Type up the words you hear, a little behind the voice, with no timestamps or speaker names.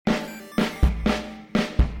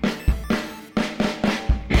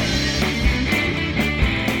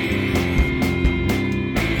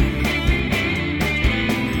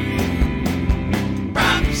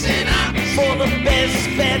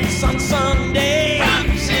hops on Sunday.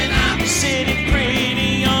 Props and hops. Sitting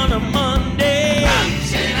pretty on a Monday.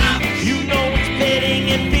 Props and hops. You know it's betting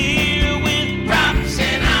and beer with props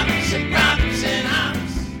and hops and props and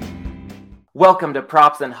hops. Welcome to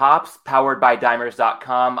Props and Hops, powered by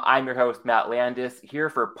Dimers.com. I'm your host, Matt Landis, here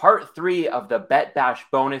for part 3 of the Bet Bash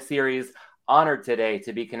bonus series. Honored today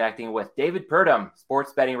to be connecting with David Purdum,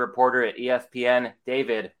 sports betting reporter at ESPN.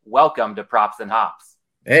 David, welcome to Props and Hops.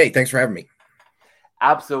 Hey, thanks for having me.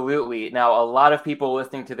 Absolutely. Now, a lot of people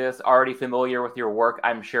listening to this are already familiar with your work,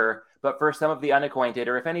 I'm sure. But for some of the unacquainted,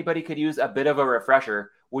 or if anybody could use a bit of a refresher,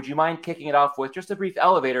 would you mind kicking it off with just a brief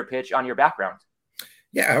elevator pitch on your background?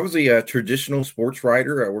 Yeah, I was a traditional sports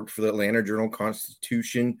writer. I worked for the Atlanta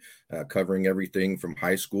Journal-Constitution, covering everything from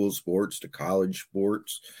high school sports to college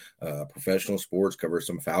sports, professional sports, cover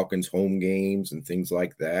some Falcons home games and things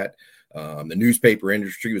like that. The newspaper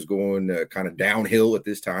industry was going kind of downhill at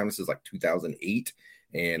this time. This is like 2008,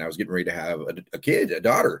 and I was getting ready to have a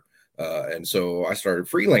daughter. And so I started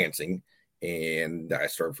freelancing. And I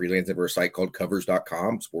started freelancing for a site called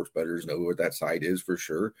covers.com. Sports bettors know what that site is for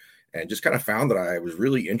sure. And just kind of found that I was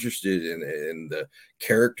really interested in the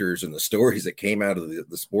characters and the stories that came out of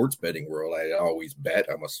the sports betting world. I always bet.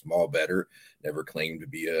 I'm a small bettor, never claimed to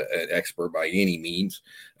be an expert by any means.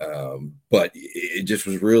 But it just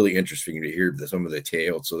was really interesting to hear some of the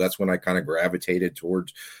tales. So that's when I kind of gravitated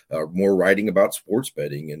towards more writing about sports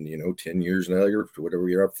betting. And, 10 years later, whatever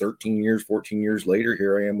you're up, 13 years, 14 years later,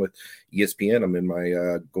 here I am with ESPN. I'm in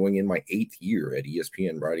my going in my 8th year at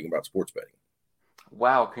ESPN writing about sports betting.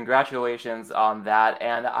 Wow, congratulations on that.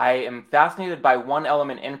 And I am fascinated by one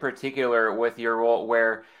element in particular with your role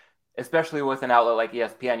where, especially with an outlet like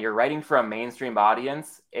ESPN, you're writing for a mainstream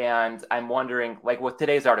audience. And I'm wondering, like with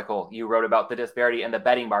today's article, you wrote about the disparity in the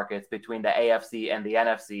betting markets between the AFC and the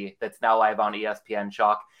NFC that's now live on ESPN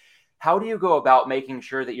Chalk. How do you go about making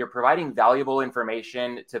sure that you're providing valuable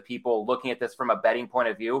information to people looking at this from a betting point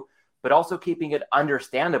of view, but also keeping it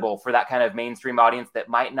understandable for that kind of mainstream audience that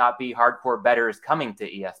might not be hardcore bettors coming to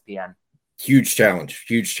ESPN? Huge challenge,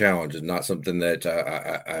 and not something that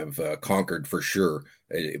I've conquered for sure.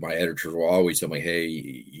 My editors will always tell me, hey,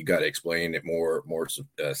 you got to explain it more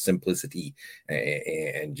simplicity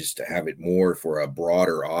and just to have it more for a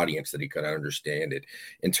broader audience that he can understand it.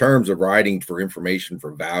 In terms of writing for information,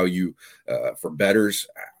 for value, for bettors,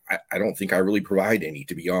 I don't think I really provide any,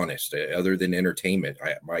 to be honest, other than entertainment.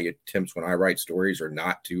 My attempts when I write stories are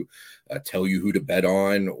not to tell you who to bet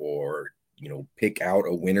on or pick out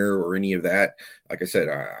a winner or any of that. Like I said,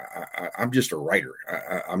 I'm just a writer.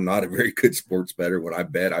 I'm not a very good sports bettor. When I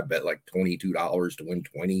bet like $22 to win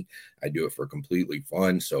 20. I do it for completely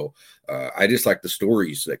fun. So I just like the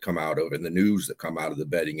stories that come out of and the news that come out of the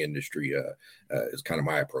betting industry is kind of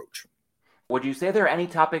my approach. Would you say there are any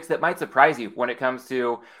topics that might surprise you when it comes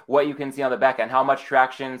to what you can see on the back end, how much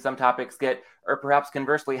traction some topics get, or perhaps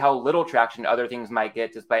conversely, how little traction other things might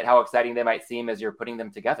get, despite how exciting they might seem as you're putting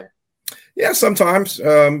them together? Yeah, sometimes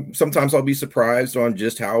I'll be surprised on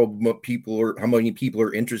just how many people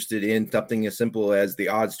are interested in something as simple as the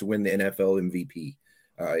odds to win the NFL MVP.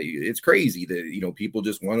 It's crazy that, people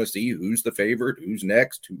just want to see who's the favorite, who's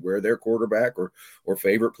next, where their quarterback or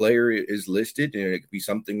favorite player is listed. And it could be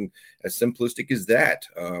something as simplistic as that.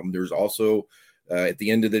 There's also at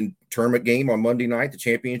the end of the tournament game on Monday night, the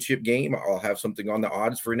championship game, I'll have something on the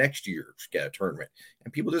odds for next year's tournament.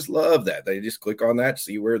 And people just love that. They just click on that,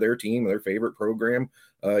 see where their team, their favorite program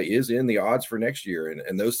is in the odds for next year.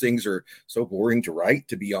 And those things are so boring to write,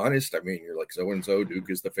 to be honest. I mean, you're like, so-and-so, Duke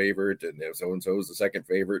is the favorite, and so-and-so is the second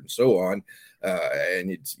favorite, and so on.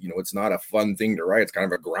 And it's, it's not a fun thing to write. It's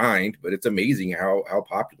kind of a grind, but it's amazing how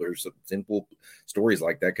popular simple stories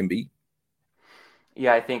like that can be.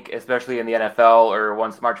 Yeah, I think especially in the NFL or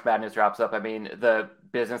once March Madness wraps up, I mean, the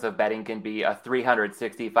business of betting can be a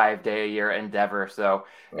 365-day-a-year endeavor. So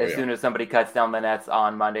soon as somebody cuts down the nets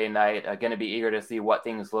on Monday night, going to be eager to see what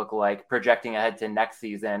things look like, projecting ahead to next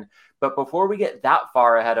season. But before we get that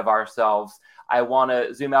far ahead of ourselves, I want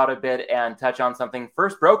to zoom out a bit and touch on something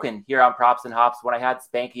first broken here on Props and Hops when I had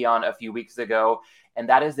Spanky on a few weeks ago. And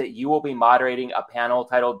that is that you will be moderating a panel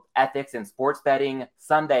titled Ethics in Sports Betting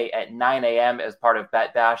Sunday at 9 a.m. as part of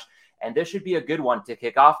Bet Bash. And this should be a good one to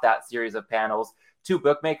kick off that series of panels. 2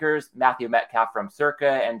 bookmakers, Matthew Metcalf from Circa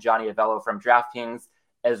and Johnny Avello from DraftKings,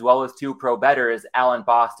 as well as 2 pro bettors, Alan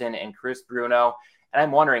Boston and Chris Bruno. And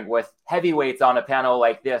I'm wondering, with heavyweights on a panel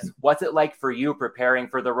like this, what's it like for you preparing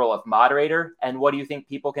for the role of moderator? And what do you think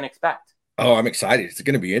people can expect? Oh, I'm excited. It's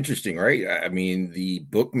going to be interesting, right? I mean, the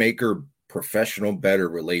bookmaker professional bettor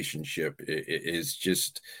relationship is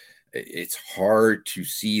just, it's hard to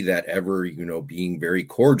see that ever, being very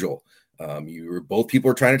cordial. Both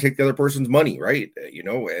people are trying to take the other person's money, right?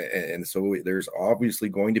 And so there's obviously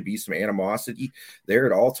going to be some animosity there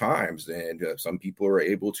at all times. And some people are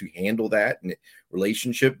able to handle that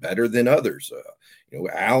relationship better than others.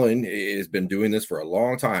 Allen has been doing this for a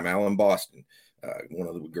long time. Allen Boston, one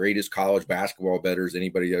of the greatest college basketball bettors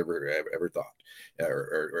anybody ever thought,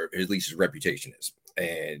 or at least his reputation is.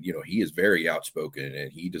 And, he is very outspoken,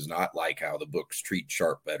 and he does not like how the books treat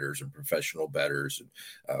sharp bettors and professional bettors,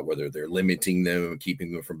 and whether they're limiting them,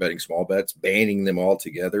 keeping them from betting small bets, banning them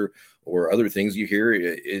altogether, or other things you hear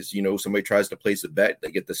is, somebody tries to place a bet,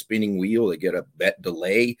 they get the spinning wheel, they get a bet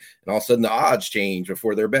delay, and all of a sudden the odds change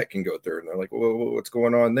before their bet can go through. And they're like, well, what's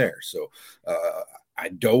going on there? So I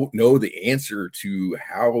don't know the answer to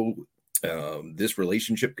how this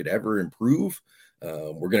relationship could ever improve.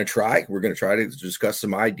 We're going to try. We're going to try to discuss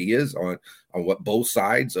some ideas on what both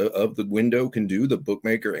sides of the window can do, the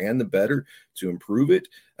bookmaker and the bettor, to improve it.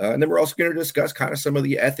 And then we're also going to discuss kind of some of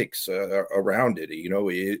the ethics around it.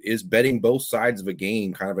 Is betting both sides of a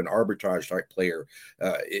game kind of an arbitrage type player?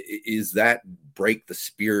 Is that break the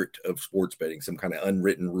spirit of sports betting, some kind of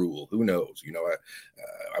unwritten rule? Who knows?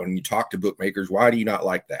 When you talk to bookmakers, why do you not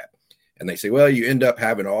like that? And they say, well, you end up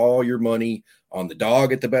having all your money on the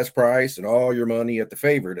dog at the best price and all your money at the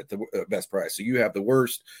favorite at the best price. So you have the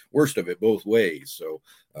worst of it both ways. So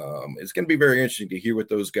it's going to be very interesting to hear what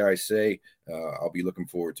those guys say. I'll be looking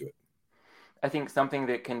forward to it. I think something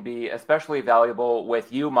that can be especially valuable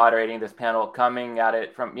with you moderating this panel, coming at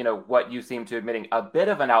it from, what you seem to admitting a bit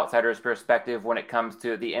of an outsider's perspective when it comes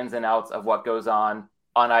to the ins and outs of what goes on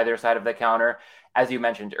either side of the counter. As you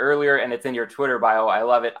mentioned earlier, and it's in your Twitter bio, I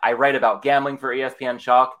love it. I write about gambling for ESPN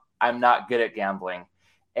Chalk. I'm not good at gambling.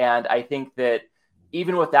 And I think that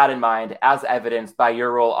even with that in mind, as evidenced by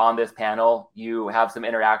your role on this panel, you have some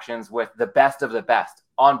interactions with the best of the best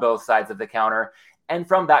on both sides of the counter. And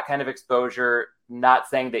from that kind of exposure, not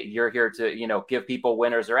saying that you're here to, give people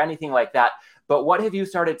winners or anything like that, but what have you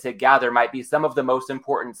started to gather might be some of the most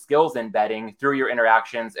important skills in betting through your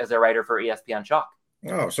interactions as a writer for ESPN Chalk?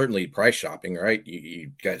 Oh, certainly price shopping, right?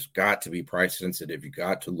 You guys got to be price sensitive. You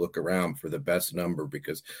got to look around for the best number,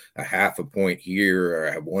 because a half a point here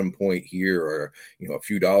or 1 point here, or, a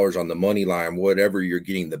few dollars on the money line, whatever, you're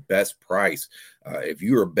getting the best price. If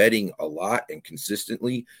you are betting a lot and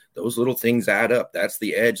consistently, those little things add up. That's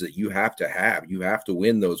the edge that you have to have. You have to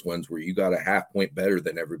win those ones where you got a half point better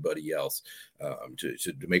than everybody else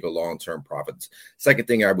to make a long-term profit. Second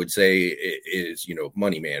thing I would say is,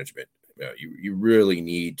 money management. You really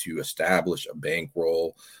need to establish a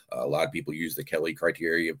bankroll. A lot of people use the Kelly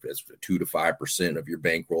criteria as 2 to 5% of your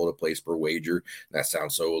bankroll to place per wager. That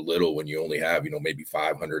sounds so little when you only have, maybe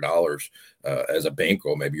 $500 as a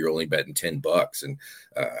bankroll. Maybe you're only betting $10. And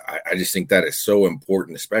I just think that is so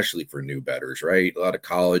important, especially for new bettors, right? A lot of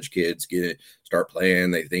college kids start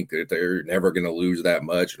playing. They think that they're never going to lose that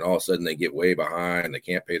much. And all of a sudden they get way behind. They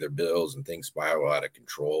can't pay their bills and things spiral out of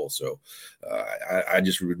control. So I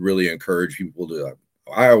just would really encourage people to,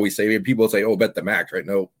 I always say, people say, oh, bet the max, right?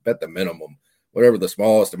 No, bet the minimum, whatever the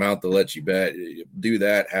smallest amount they'll let you bet, do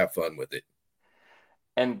that, have fun with it.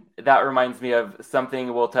 And that reminds me of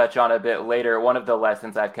something we'll touch on a bit later. One of the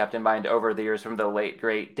lessons I've kept in mind over the years from the late,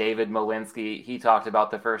 great David Malinsky. He talked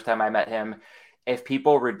about the first time I met him, if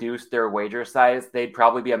people reduce their wager size, they'd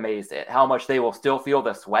probably be amazed at how much they will still feel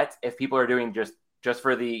the sweat if people are doing just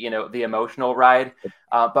for the, the emotional ride,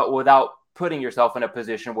 but without putting yourself in a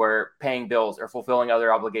position where paying bills or fulfilling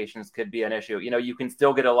other obligations could be an issue. You can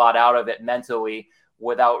still get a lot out of it mentally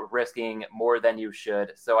without risking more than you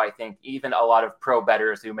should. So I think even a lot of pro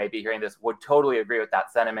bettors who may be hearing this would totally agree with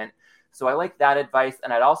that sentiment. So I like that advice.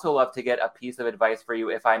 And I'd also love to get a piece of advice for you,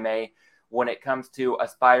 if I may, when it comes to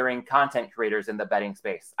aspiring content creators in the betting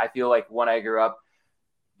space. I feel like when I grew up,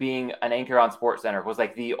 being an anchor on SportsCenter was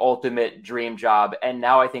like the ultimate dream job. And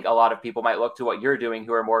now I think a lot of people might look to what you're doing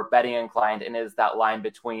who are more betting inclined. And as that line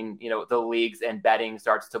between, the leagues and betting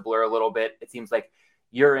starts to blur a little bit, it seems like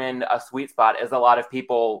you're in a sweet spot, as a lot of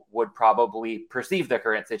people would probably perceive the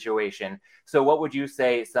current situation. So what would you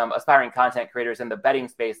say some aspiring content creators in the betting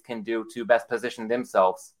space can do to best position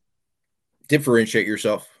themselves? Differentiate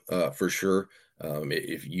yourself for sure.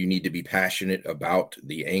 If you need to be passionate about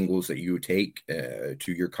the angles that you take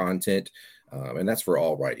to your content, and that's for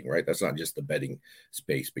all writing, right? That's not just the betting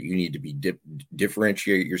space, but you need to be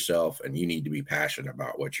differentiate yourself, and you need to be passionate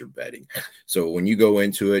about what you're betting. So when you go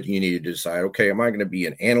into it, you need to decide, okay, am I going to be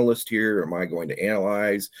an analyst here? Am I going to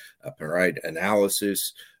analyze, provide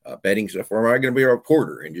analysis? betting stuff, or am I going to be a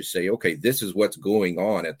reporter and just say, okay, this is what's going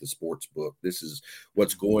on at the sports book. This is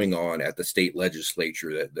what's going on at the state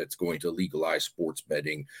legislature that's going to legalize sports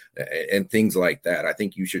betting and things like that. I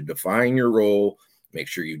think you should define your role, make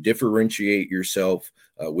sure you differentiate yourself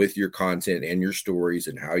with your content and your stories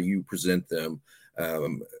and how you present them.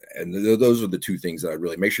 And those are the two things that I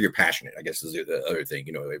really make sure you're passionate, I guess, is the other thing.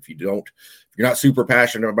 If you're not super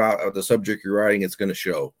passionate about the subject you're writing, it's going to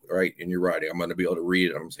show, right? In your writing, I'm going to be able to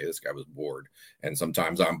read it. I'm going to say this guy was bored. And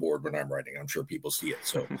sometimes I'm bored when I'm writing. I'm sure people see it.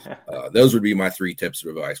 So those would be my 3 tips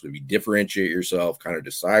of advice. Would be differentiate yourself, kind of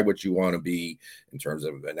decide what you want to be in terms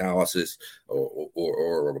of analysis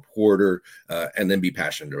or a reporter, and then be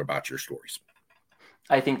passionate about your stories.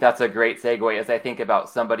 I think that's a great segue as I think about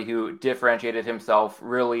somebody who differentiated himself,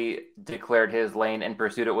 really declared his lane and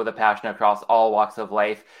pursued it with a passion across all walks of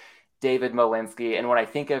life, David Malinsky. And when I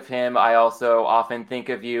think of him, I also often think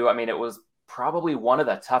of you. I mean, it was probably one of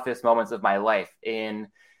the toughest moments of my life in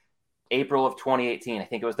April of 2018. I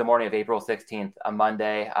think it was the morning of April 16th, a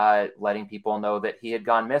Monday, letting people know that he had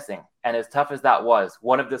gone missing. And as tough as that was,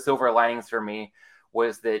 one of the silver linings for me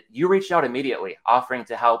was that you reached out immediately, offering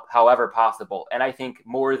to help however possible. And I think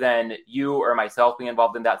more than you or myself being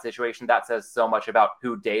involved in that situation, that says so much about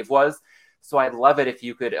who Dave was. So I'd love it if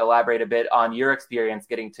you could elaborate a bit on your experience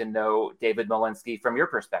getting to know David Malinsky from your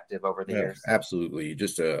perspective over the years. Absolutely.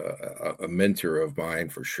 Just a mentor of mine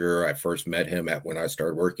for sure. I first met him when I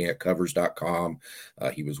started working at covers.com.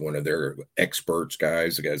 He was one of their experts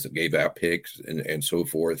guys, the guys that gave out picks and so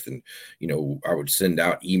forth. And, I would send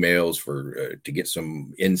out emails to get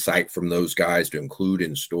some insight from those guys to include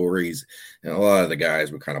in stories. And a lot of the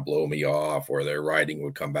guys would kind of blow me off, or their writing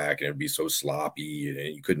would come back and it'd be so sloppy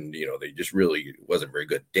and you couldn't, they just really wasn't very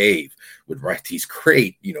good. Dave would write these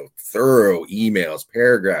great, thorough emails,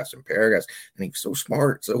 paragraphs and paragraphs, and he was so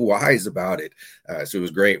smart, so wise about it. So it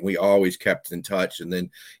was great. We always kept in touch. And then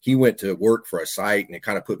he went to work for a site, and it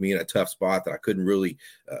kind of put me in a tough spot that I couldn't really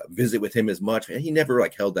visit with him as much. And he never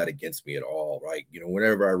held that against me at all. Right.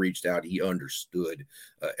 Whenever I reached out, he understood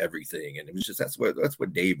everything. And it was just, that's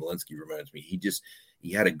what Dave Malinsky reminds me.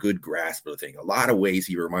 He had a good grasp of the thing. A lot of ways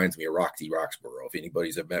he reminds me of Roxy Roxborough. If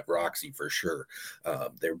anybody's met Roxy, for sure.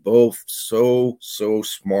 They're both so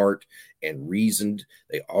smart and reasoned.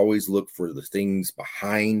 They always look for the things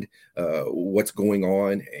behind what's going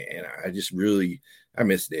on. And I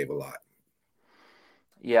miss Dave a lot.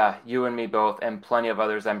 Yeah, you and me both, and plenty of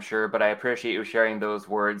others, I'm sure, but I appreciate you sharing those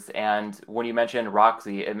words. And when you mentioned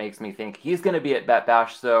Roxy, it makes me think he's going to be at Bet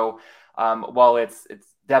Bash. So while it's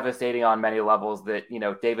devastating on many levels that,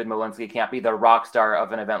 David Malinsky can't be the rock star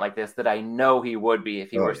of an event like this, that I know he would be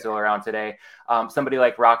if he were still around today. Somebody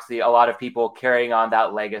like Roxy, a lot of people carrying on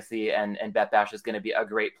that legacy, and Bet Bash is going to be a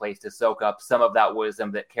great place to soak up some of that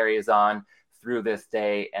wisdom that carries on through this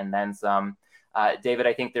day and then some. David,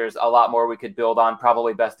 I think there's a lot more we could build on,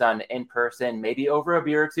 probably best done in person, maybe over a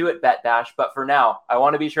beer or two at Bet Bash. But for now, I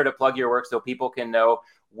want to be sure to plug your work so people can know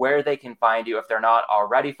where they can find you if they're not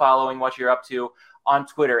already following what you're up to. On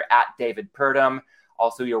Twitter at David Purdum,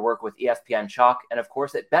 also your work with ESPN Chalk, and of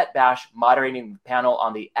course at Bet Bash, moderating the panel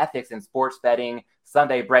on the ethics in sports betting,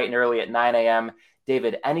 Sunday bright and early at 9 a.m.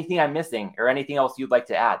 David, anything I'm missing or anything else you'd like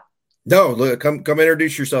to add? No, look, come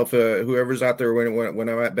introduce yourself. Whoever's out there when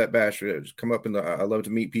I'm at Bet Bash, just come up I love to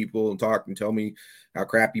meet people and talk and tell me how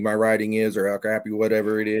crappy my writing is or how crappy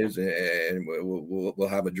whatever it is, and we'll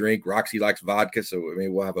have a drink. Roxy likes vodka, so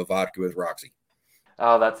maybe we'll have a vodka with Roxy.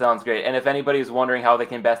 Oh, that sounds great. And if anybody's wondering how they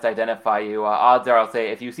can best identify you, odds are, I'll say,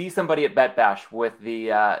 if you see somebody at Bet Bash with the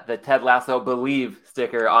Ted Lasso Believe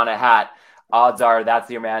sticker on a hat, odds are that's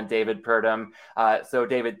your man, David Purdum. So,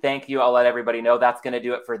 David, thank you. I'll let everybody know that's going to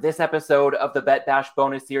do it for this episode of the Bet Bash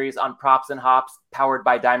bonus series on Props and Hops, powered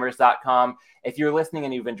by Dimers.com. If you're listening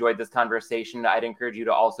and you've enjoyed this conversation, I'd encourage you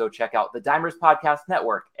to also check out the Dimers Podcast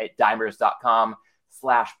Network at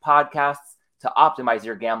dimers.com/podcasts to optimize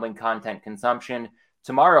your gambling content consumption.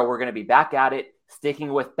 Tomorrow, we're going to be back at it,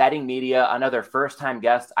 sticking with betting media, another first-time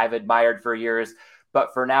guest I've admired for years.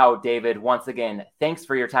 But for now, David, once again, thanks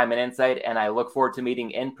for your time and insight, and I look forward to meeting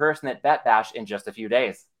in person at Bet Bash in just a few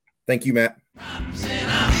days. Thank you, Matt.